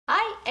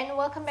and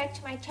welcome back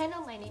to my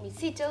channel. My name is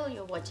Seetal.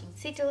 You're watching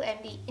Seetal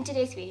MD. In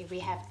today's video, we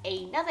have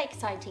another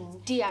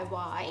exciting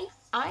DIY.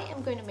 I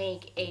am going to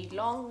make a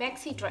long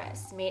maxi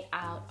dress made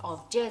out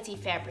of jersey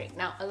fabric.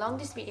 Now, along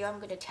this video, I'm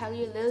going to tell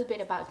you a little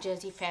bit about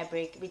jersey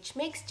fabric, which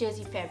makes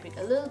jersey fabric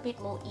a little bit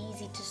more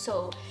easy to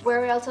sew,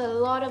 whereas a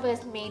lot of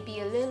us may be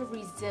a little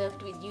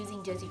reserved with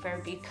using jersey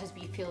fabric because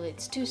we feel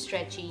it's too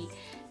stretchy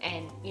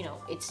and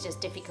it's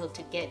just difficult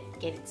to get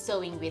it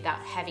sewing without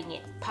having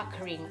it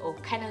puckering or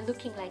kind of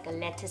looking like a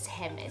lettuce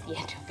hem at the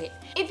end of it.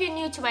 If you're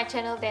new to my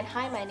channel, then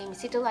hi, my name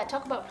is Seetal. I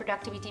talk about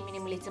productivity,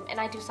 minimalism, and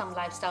I do some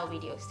lifestyle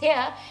videos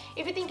here.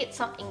 If you think it's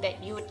something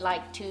that you would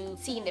like to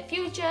see in the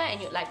future and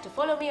you'd like to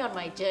follow me on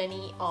my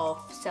journey of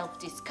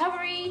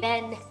self-discovery,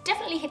 then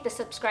definitely hit the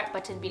subscribe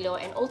button below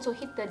and also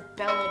hit the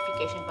bell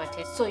notification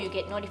button so you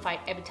get notified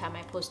every time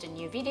I post a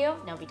new video.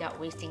 Now, without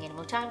wasting any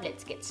more time,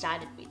 let's get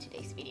started with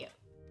today's video.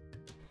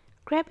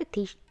 Grab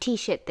a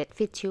t-shirt that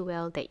fits you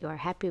well, that you are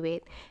happy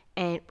with,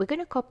 and we're going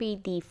to copy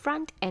the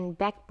front and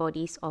back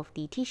bodies of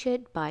the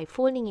t-shirt by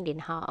folding it in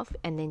half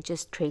and then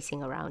just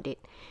tracing around it.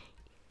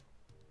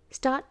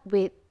 Start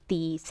with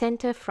the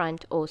center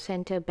front or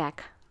center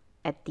back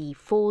at the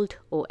fold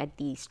or at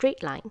the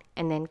straight line,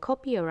 and then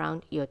copy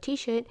around your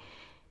t-shirt,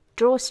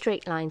 draw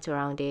straight lines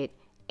around it,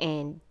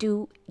 and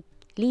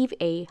leave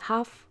a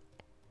half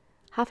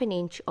an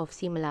inch of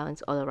seam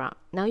allowance all around.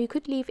 Now, you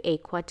could leave a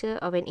 1/4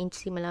 of an inch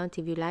seam allowance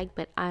if you like,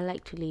 but I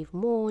like to leave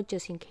more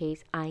just in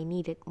case I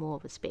needed more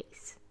of a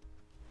space.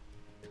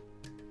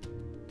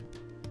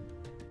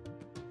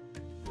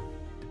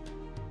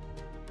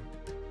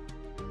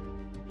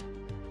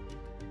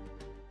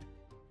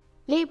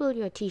 Label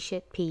your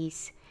t-shirt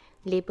piece,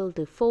 label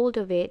the fold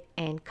of it,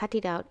 and cut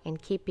it out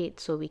and keep it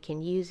so we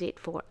can use it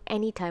for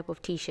any type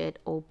of t-shirt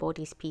or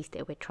bodice piece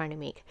that we're trying to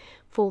make.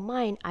 For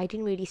mine, I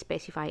didn't really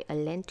specify a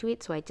length to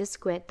it, so I just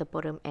squared the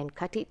bottom and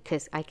cut it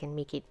because I can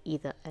make it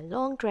either a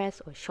long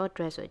dress or short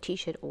dress or a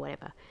t-shirt or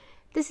whatever.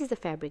 This is the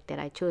fabric that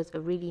I chose, a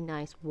really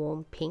nice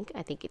warm pink.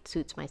 I think it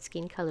suits my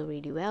skin color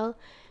really well.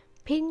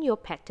 Pin your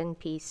pattern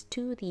piece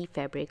to the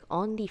fabric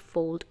on the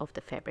fold of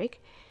the fabric.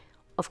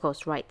 Of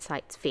course, right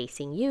sides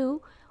facing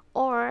you,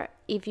 or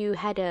if you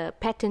had a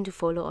pattern to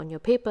follow on your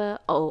paper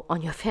or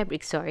on your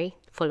fabric,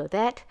 follow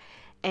that.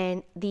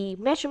 And the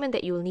measurement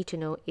that you will need to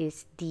know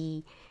is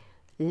the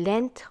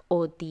length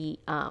or the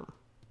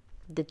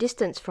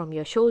distance from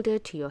your shoulder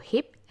to your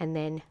hip, and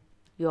then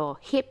your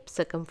hip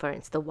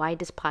circumference, the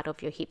widest part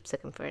of your hip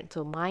circumference.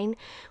 So mine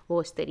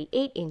was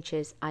 38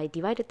 inches. I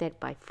divided that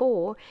by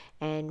 4,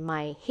 and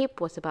my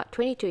hip was about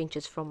 22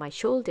 inches from my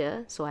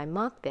shoulder, so I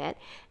marked that.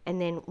 And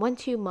then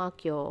once you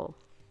mark your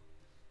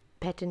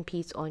pattern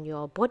piece on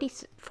your body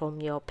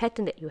from your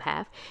pattern that you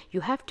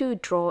have to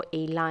draw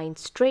a line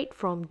straight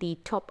from the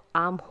top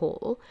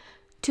armhole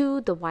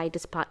to the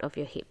widest part of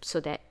your hip so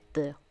that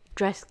the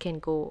dress can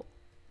go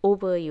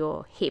over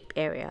your hip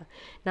area.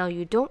 Now,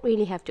 you don't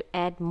really have to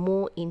add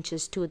more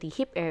inches to the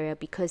hip area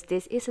because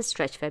this is a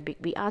stretch fabric.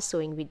 We are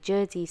sewing with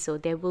jersey, so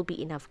there will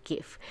be enough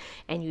give,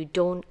 and you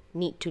don't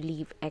need to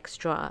leave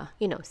extra,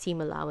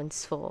 seam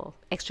allowance for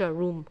extra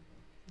room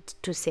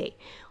to say.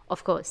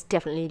 Of course,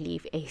 definitely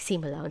leave a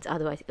seam allowance,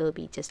 otherwise it'll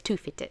be just too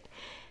fitted.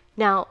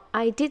 Now,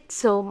 I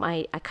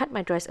cut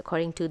my dress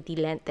according to the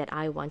length that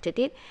I wanted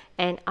it,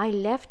 and I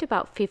left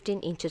about 15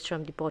 inches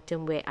from the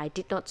bottom where I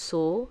did not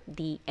sew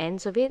the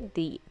ends of it,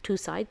 the two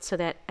sides, so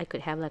that I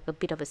could have like a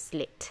bit of a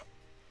slit.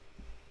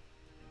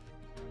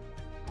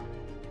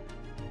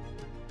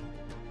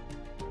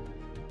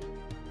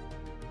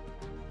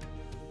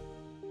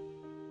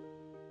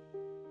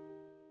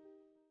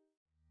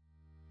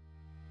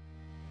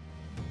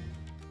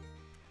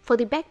 For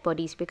the back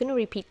bodies, we're going to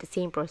repeat the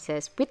same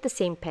process with the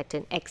same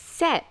pattern,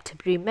 except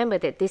remember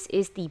that this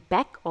is the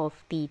back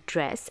of the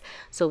dress.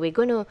 So we're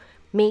going to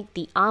make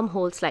the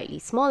armhole slightly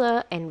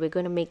smaller, and we're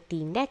going to make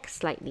the neck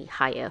slightly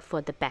higher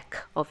for the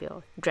back of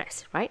your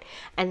dress, right?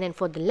 And then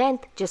for the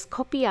length, just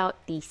copy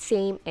out the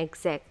same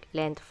exact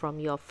length from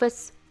your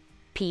first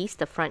piece,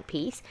 the front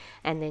piece,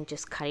 and then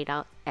just cut it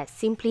out as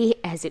simply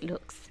as it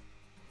looks.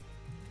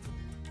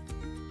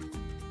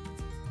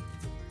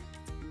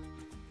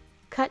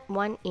 Cut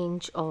 1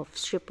 inch of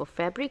strip of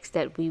fabrics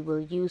that we will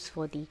use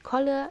for the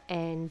collar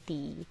and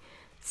the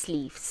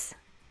sleeves.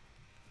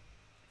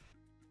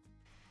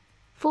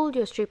 Fold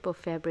your strip of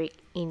fabric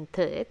in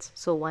thirds,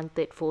 so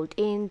 1/3 fold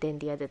in, then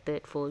the other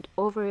third fold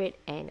over it,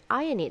 and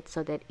iron it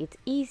so that it's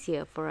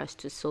easier for us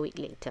to sew it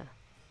later.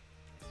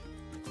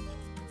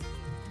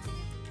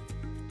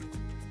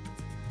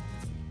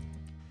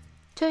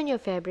 Turn your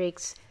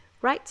fabrics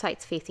right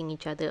sides facing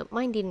each other.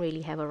 Mine didn't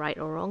really have a right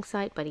or wrong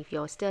side, but if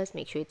yours does,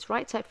 make sure it's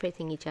right side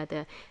facing each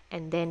other,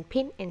 and then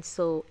pin and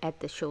sew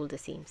at the shoulder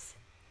seams.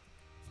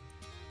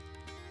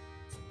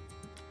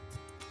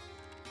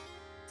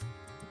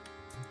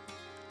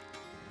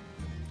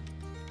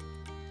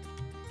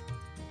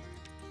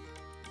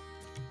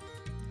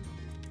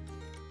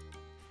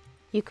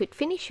 You could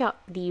finish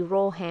up the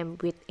raw hem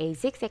with a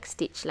zigzag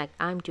stitch like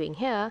I'm doing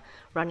here,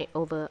 run it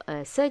over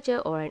a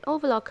serger or an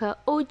overlocker,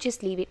 or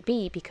just leave it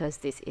be because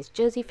this is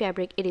jersey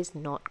fabric, it is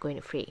not going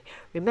to fray.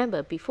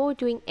 Remember, before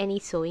doing any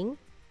sewing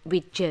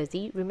with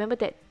jersey, remember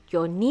that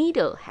your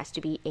needle has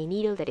to be a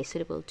needle that is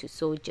suitable to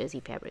sew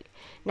jersey fabric.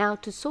 Now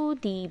to sew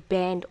the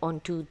band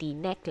onto the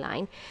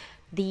neckline,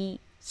 the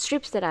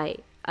strips that I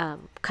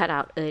cut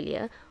out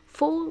earlier,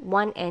 fold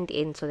one end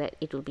in so that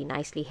it will be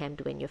nicely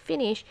hemmed when you're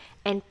finished,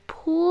 and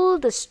pull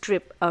the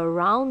strip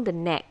around the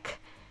neck.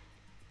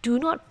 Do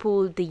not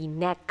pull the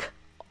neck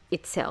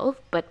itself,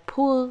 but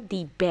pull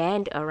the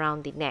band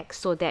around the neck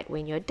so that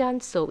when you're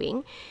done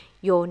sewing,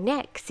 your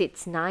neck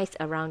sits nice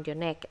around your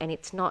neck and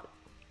it's not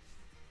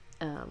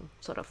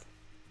sort of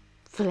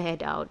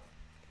flared out,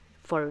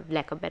 for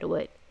lack of a better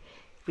word.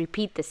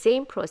 Repeat the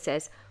same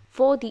process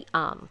for the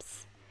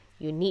arms.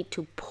 You need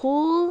to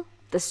pull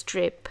the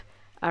strip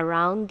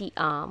around the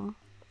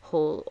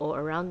armhole or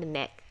around the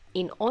neck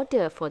in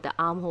order for the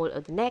armhole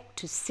of the neck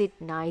to sit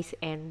nice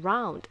and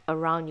round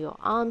around your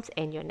arms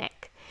and your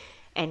neck.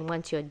 And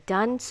once you're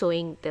done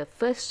sewing the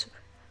first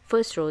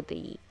row,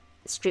 the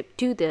strip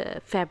to the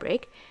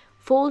fabric,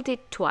 fold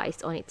it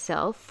twice on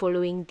itself,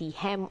 following the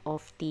hem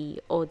of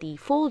the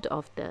fold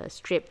of the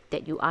strip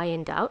that you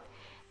ironed out,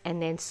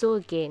 and then sew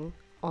again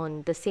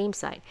on the same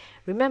side.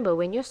 Remember,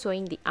 when you're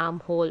sewing the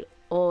armhole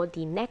or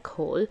the neck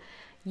hole,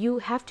 you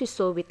have to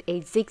sew with a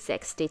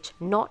zigzag stitch,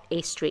 not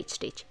a straight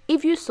stitch.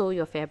 If you sew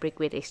your fabric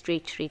with a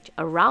straight stitch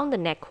around the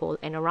neck hole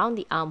and around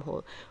the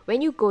armhole,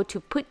 when you go to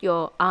put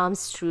your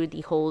arms through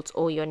the holes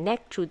or your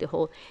neck through the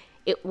hole,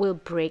 it will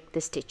break the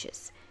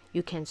stitches.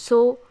 You can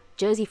sew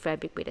jersey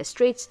fabric with a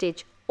straight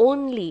stitch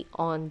only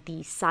on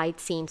the side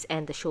seams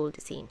and the shoulder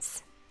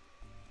seams.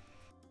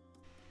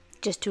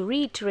 Just to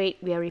reiterate,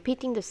 we are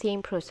repeating the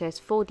same process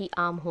for the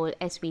armhole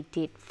as we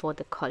did for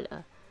the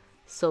collar.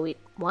 Sew it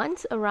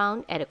once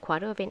around at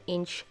 1/4 of an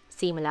inch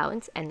seam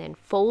allowance and then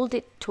fold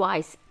it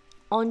twice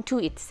onto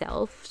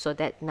itself so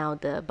that now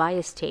the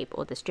bias tape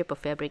or the strip of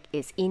fabric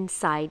is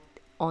inside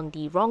on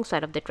the wrong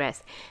side of the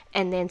dress,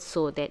 and then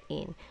sew that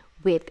in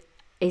with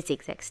a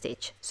zigzag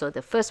stitch. So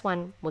the first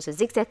one was a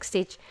zigzag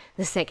stitch,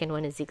 the second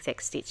one is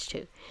zigzag stitch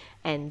too.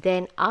 And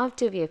then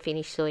after we have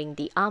finished sewing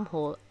the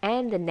armhole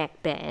and the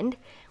neck band,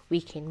 we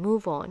can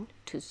move on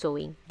to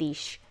sewing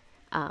these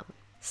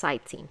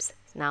side seams.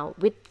 Now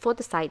for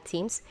the side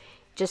seams,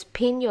 just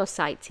pin your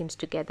side seams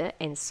together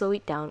and sew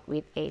it down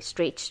with a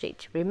straight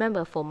stitch.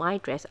 Remember, for my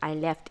dress, I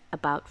left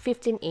about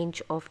 15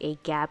 inch of a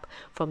gap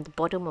from the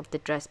bottom of the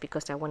dress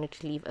because I wanted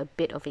to leave a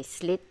bit of a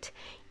slit.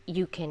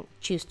 You can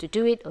choose to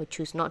do it or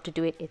choose not to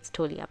do it. It's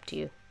totally up to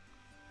you.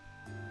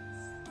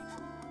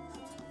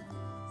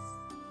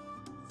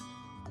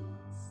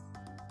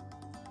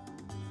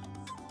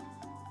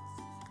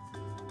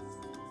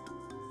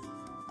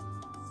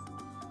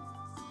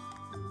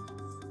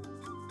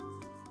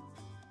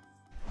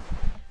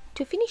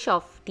 To finish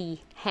off the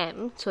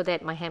hem so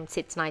that my hem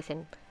sits nice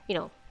and,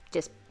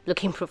 just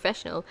looking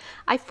professional,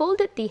 I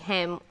folded the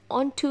hem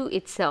onto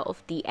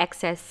itself, the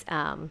excess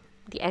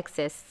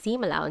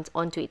seam allowance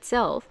onto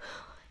itself,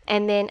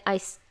 and then I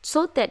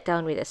sewed that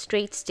down with a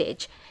straight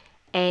stitch,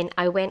 and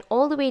I went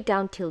all the way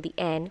down till the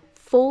end,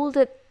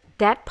 folded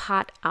that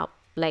part up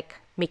like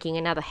making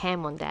another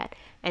hem on that,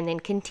 and then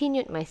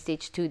continued my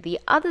stitch to the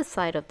other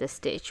side of the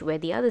stitch where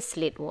the other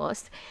slit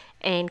was,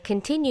 and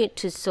continued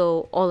to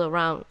sew all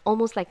around,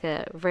 almost like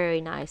a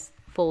very nice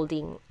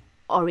folding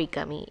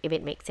origami, if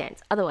it makes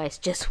sense. Otherwise,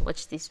 just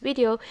watch this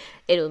video,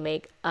 it'll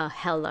make a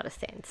hell lot of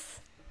sense.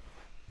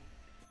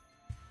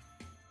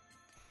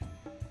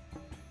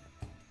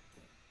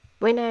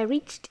 When I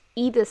reached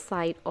either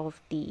side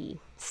of the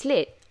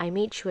slit, I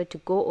made sure to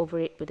go over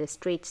it with a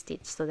straight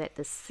stitch so that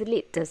the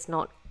slit does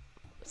not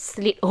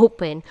slit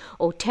open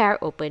or tear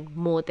open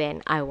more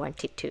than I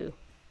want it to.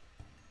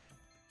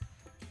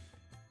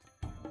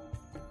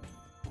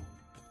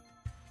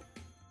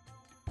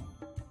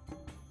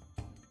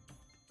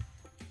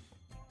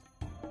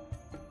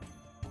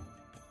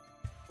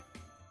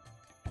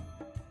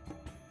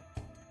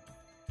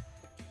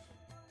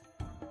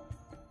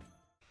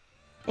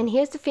 And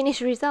here's the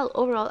finished result.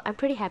 Overall, I'm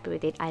pretty happy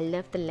with it. I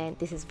love the length.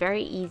 This is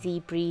very easy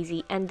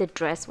breezy, and the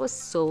dress was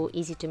so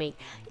easy to make.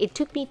 It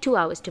took me 2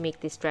 hours to make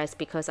this dress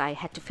because I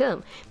had to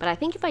film, but I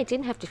think if I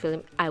didn't have to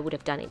film, I would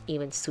have done it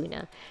even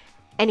sooner.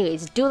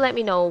 Anyways, do let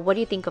me know what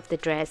you think of the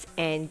dress,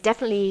 and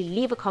definitely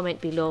leave a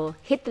comment below.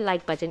 Hit the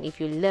like button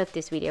if you love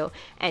this video,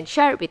 and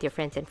share it with your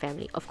friends and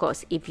family. Of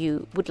course, if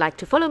you would like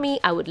to follow me,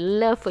 I would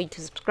love for you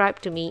to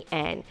subscribe to me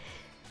and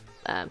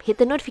hit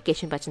the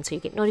notification button so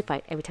you get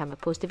notified every time I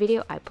post a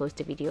video. I post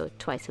a video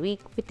twice a week.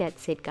 With that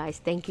said, guys,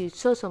 thank you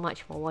so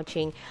much for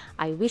watching.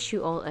 I wish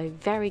you all a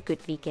very good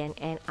weekend,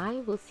 and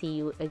I will see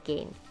you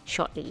again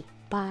shortly.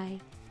 Bye.